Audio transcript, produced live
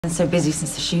Been so busy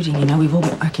since the shooting, you know, we've all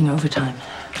been working overtime.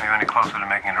 Are you any closer to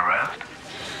making an arrest?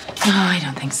 No, I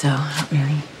don't think so. Not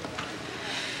really.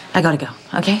 I gotta go,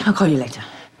 okay? I'll call you later.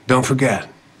 Don't forget.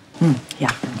 Yeah.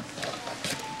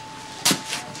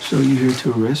 So you here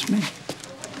to arrest me?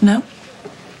 No,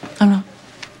 I'm not.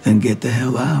 Then get the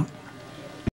hell out.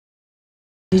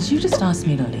 Did you just ask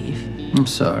me to leave? I'm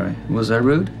sorry. Was I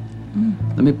rude?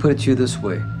 Let me put it to you this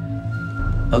way.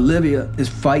 Olivia is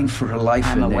fighting for her life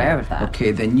I'm in there. aware of that.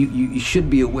 Okay, then you should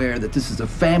be aware that this is a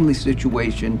family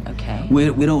situation. Okay.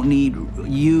 We don't need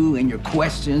you and your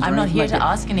questions. I'm or not anything here like to that.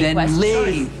 ask any then questions.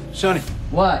 Leave. Sonny,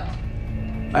 What?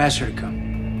 I asked her to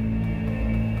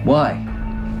come Why?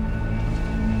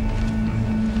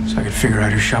 so I could figure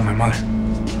out who shot my mother.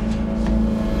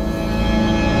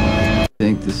 I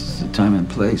think this is the time and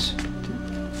place.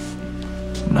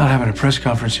 I'm not having a press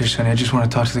conference here, Sonny. I just want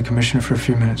to talk to the commissioner for a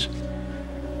few minutes.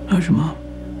 How's your mom?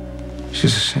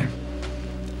 She's the same.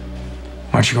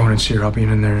 Why don't you go in and see her? I'll be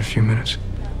in there in a few minutes.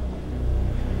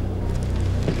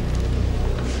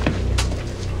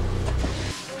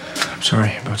 I'm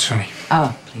sorry about Sonny.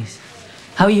 Oh, please.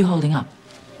 How are you holding up?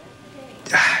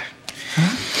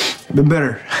 I've been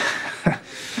better.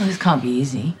 Well, this can't be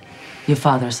easy. Your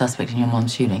father a suspect in your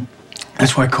mom's shooting.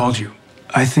 That's why I called you.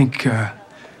 I think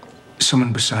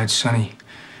someone besides Sonny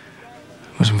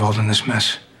was involved in this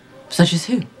mess. Such as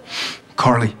who?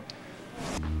 Carly.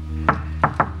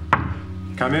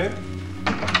 Come in.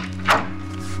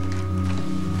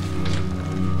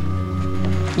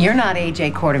 You're not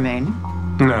A.J. Quartermain.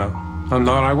 No, I'm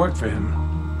not. I work for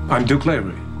him. I'm Duke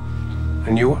Lavery.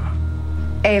 And you are?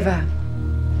 Ava.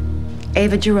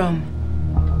 Ava Jerome.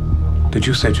 Did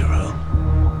you say Jerome?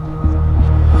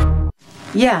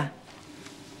 Yeah.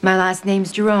 My last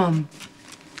name's Jerome.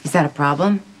 Is that a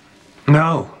problem?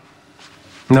 No.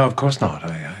 No, of course not.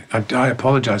 I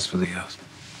apologize for the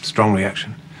strong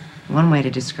reaction. One way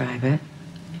to describe it.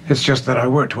 It's just that I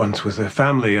worked once with a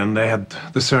family and they had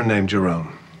the surname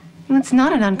Jerome. Well, it's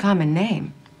not an uncommon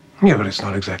name. Yeah, but it's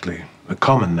not exactly a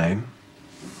common name.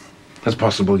 It's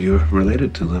possible you're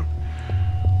related to them.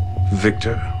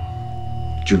 Victor,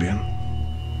 Julian,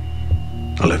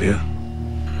 Olivia.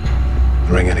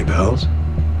 Ring any bells?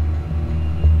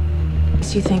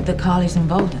 Do you think that Carly's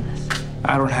involved in this?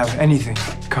 I don't have anything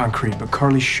concrete, but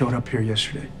Carly showed up here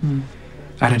yesterday.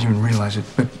 I didn't even realize it,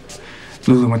 but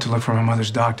Lulu went to look for my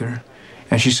mother's doctor,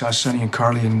 and she saw Sonny and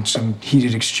Carly in some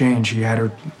heated exchange. He had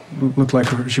her, looked like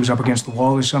she was up against the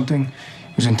wall or something.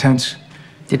 It was intense.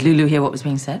 Did Lulu hear what was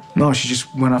being said? No, she just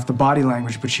went off the body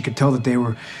language, but she could tell that they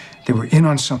were in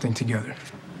on something together.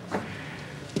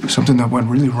 Something that went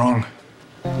really wrong.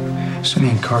 Sonny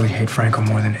and Carly hate Franco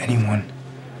more than anyone.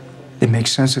 It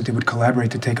makes sense that they would collaborate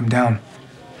to take him down.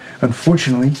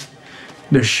 Unfortunately,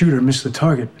 their shooter missed the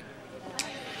target.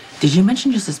 Did you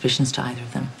mention your suspicions to either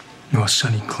of them? No,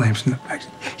 Sonny claims,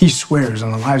 he swears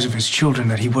on the lives of his children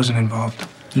that he wasn't involved.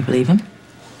 You believe him?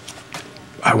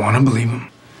 I want to believe him.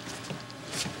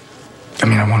 I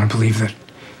mean, I want to believe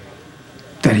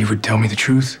that he would tell me the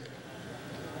truth.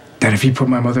 That if he put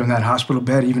my mother in that hospital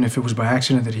bed, even if it was by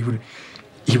accident, that he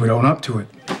would own up to it.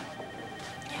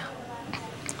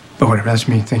 But whatever, that's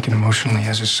me thinking emotionally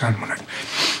as his son.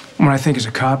 When I think as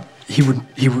a cop, he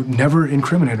would never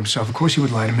incriminate himself. Of course he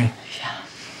would lie to me. Yeah.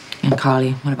 And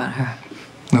Carly, what about her?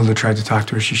 Lulu tried to talk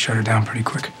to her. She shut her down pretty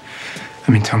quick.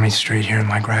 I mean, tell me straight here,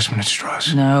 am I grasping at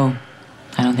straws? No,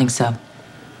 I don't think so.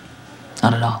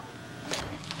 Not at all.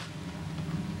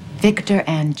 Victor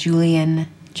and Julian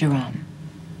Jerome.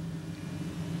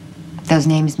 Those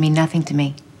names mean nothing to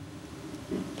me.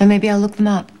 But maybe I'll look them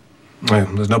up. Well,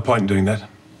 there's no point in doing that.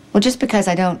 Well, just because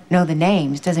I don't know the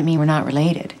names doesn't mean we're not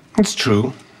related. It's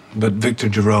true. But Victor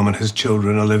Jerome and his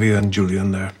children, Olivia and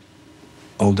Julian, they're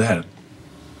all dead.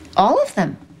 All of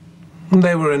them?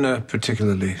 They were in a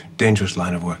particularly dangerous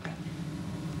line of work.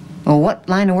 Well, what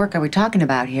line of work are we talking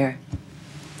about here?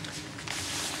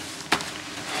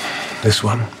 This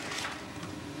one.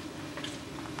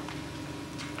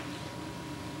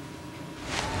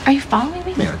 Are you following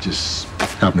me? Yeah, I just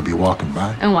happened to be walking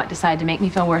by. And what, decided to make me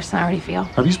feel worse than I already feel?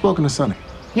 Have you spoken to Sonny?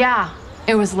 Yeah,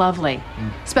 it was lovely.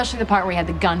 Especially the part where he had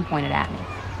the gun pointed at me.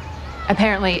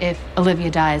 Apparently, if Olivia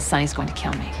dies, Sonny's going to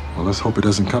kill me. Well, let's hope it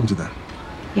doesn't come to that.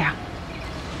 Yeah.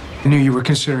 I knew you were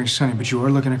considering Sonny, but you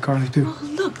are looking at Carly, too. Well,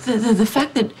 look, the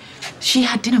fact that she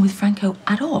had dinner with Franco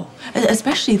at all,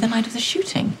 especially the night of the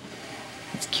shooting.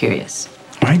 It's curious.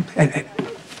 Right? And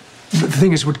the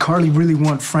thing is, would Carly really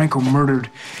want Franco murdered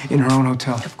in her own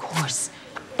hotel? Of course.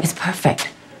 It's perfect.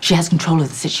 She has control of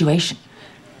the situation.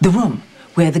 The room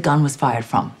where the gun was fired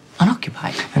from,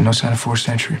 unoccupied. And no sign of forced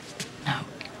entry. No.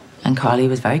 And Carly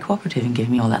was very cooperative in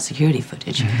giving me all that security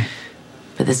footage.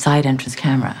 But the side entrance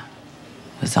camera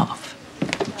was off.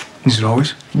 Is it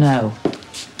always? No.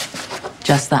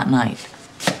 Just that night.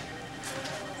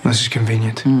 Well, this is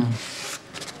convenient.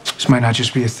 This might not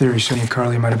just be a theory. Sonny and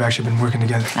Carly might have actually been working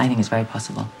together. I think it's very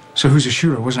possible. So who's the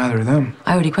shooter? It wasn't either of them.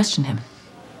 I already questioned him.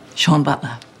 Sean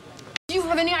Butler. Do you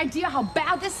have any idea how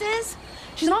bad this is?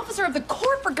 She's an officer of the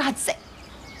court, for God's sake.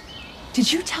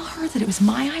 Did you tell her that it was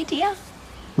my idea?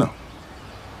 No.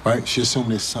 Right? She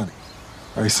assumed it's Sonny.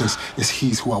 Right? Since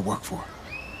he's who I work for.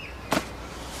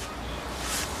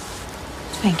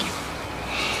 Thank you.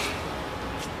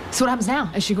 So what happens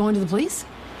now? Is she going to the police?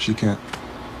 She can't.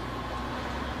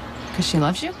 Because she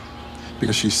loves you?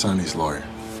 Because she's Sonny's lawyer.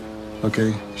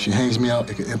 Okay? She hangs me out,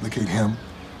 it could implicate him,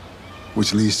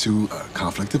 which leads to a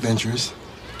conflict of interest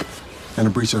and a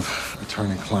breach of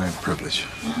attorney-client privilege.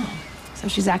 Oh. So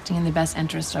she's acting in the best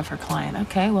interest of her client.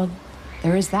 Okay, well,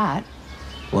 there is that.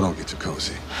 Well, don't get too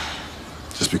cozy.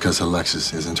 Just because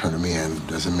Alexis isn't turning me in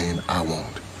doesn't mean I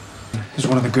won't. He's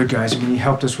one of the good guys. I mean, he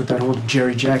helped us with that whole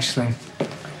Jerry Jacks thing.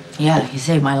 Yeah, he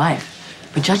saved my life.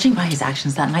 But judging by his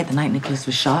actions that night, the night Nicholas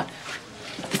was shot,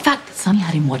 the fact that Sonny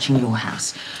had him watching your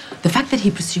house, the fact that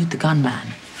he pursued the gunman,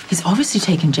 he's obviously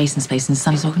taken Jason's place in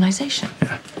Sonny's organization.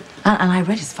 Yeah. And I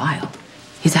read his file.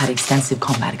 He's had extensive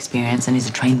combat experience and he's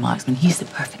a trained marksman. He's the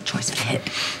perfect choice to hit.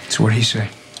 So what'd he say?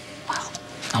 Well,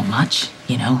 not much.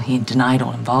 You know, he denied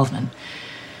all involvement.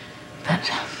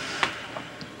 But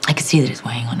I could see that it's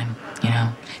weighing on him, you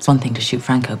know. It's one thing to shoot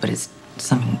Franco, but it's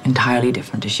something entirely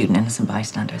different to shoot an innocent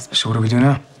bystander. So what do we do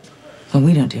now? Well,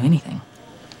 we don't do anything.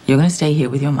 You're going to stay here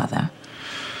with your mother.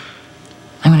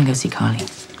 I'm going to go see Carly.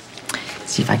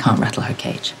 See if I can't rattle her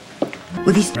cage. I'm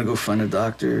gonna go find a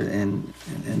doctor and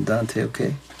Dante,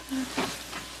 okay?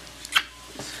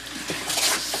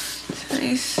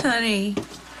 Sonny.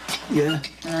 Yeah?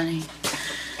 Sonny.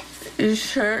 His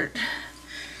shirt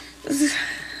was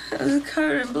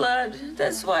covered in blood.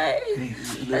 That's why. Hey,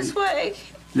 that's why.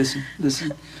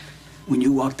 Listen. When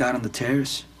you walked out on the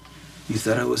terrace, you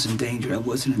thought I was in danger. I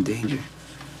wasn't in danger.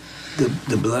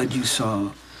 The blood you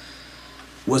saw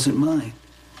wasn't mine.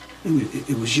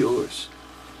 It was yours.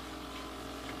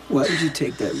 Why did you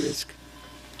take that risk?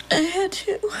 I had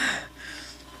to.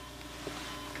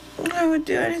 I would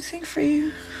do anything for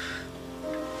you.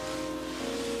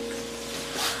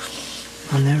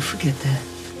 I'll never forget that.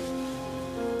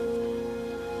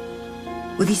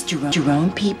 Well, these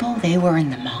Jerome people, they were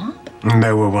in the mob?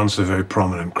 They were once a very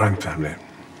prominent crime family.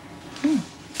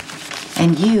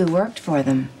 And you worked for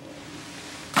them?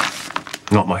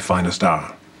 Not my finest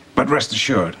hour. But rest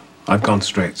assured, I've gone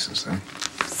straight since then.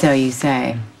 So you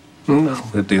say. No,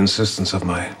 at the insistence of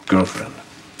my girlfriend.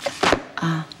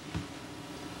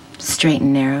 Straight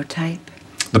and narrow type?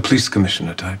 The police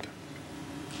commissioner type.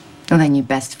 Well, then you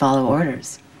best follow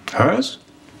orders. Hers?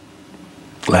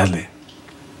 Gladly.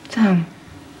 So,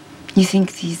 you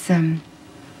think these,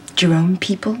 Jerome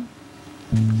people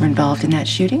were involved in that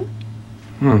shooting?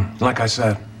 Like I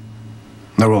said,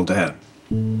 they're all dead.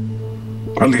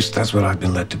 Or at least that's what I've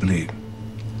been led to believe.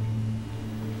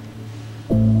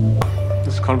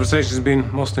 This conversation's been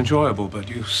most enjoyable, but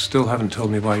you still haven't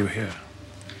told me why you're here.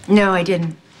 No, I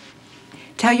didn't.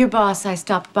 Tell your boss I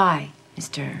stopped by,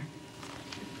 Mr.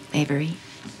 Avery.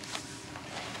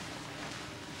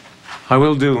 I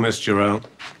will do, Miss Jerome.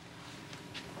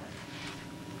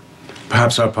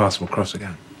 Perhaps our paths will cross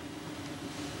again.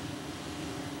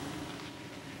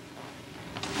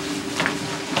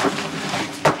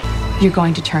 You're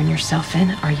going to turn yourself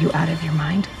in? Are you out of your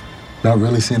mind? Not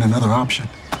really seeing another option.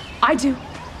 I do.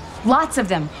 Lots of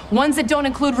them. Ones that don't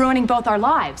include ruining both our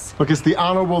lives. Look, it's the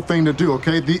honorable thing to do,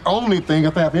 okay? The only thing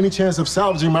if I have any chance of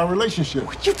salvaging my relationship.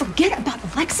 Would you forget about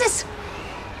Alexis?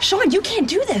 Sean, you can't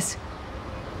do this.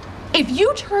 If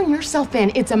you turn yourself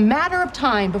in, it's a matter of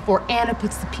time before Anna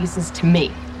puts the pieces to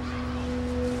me.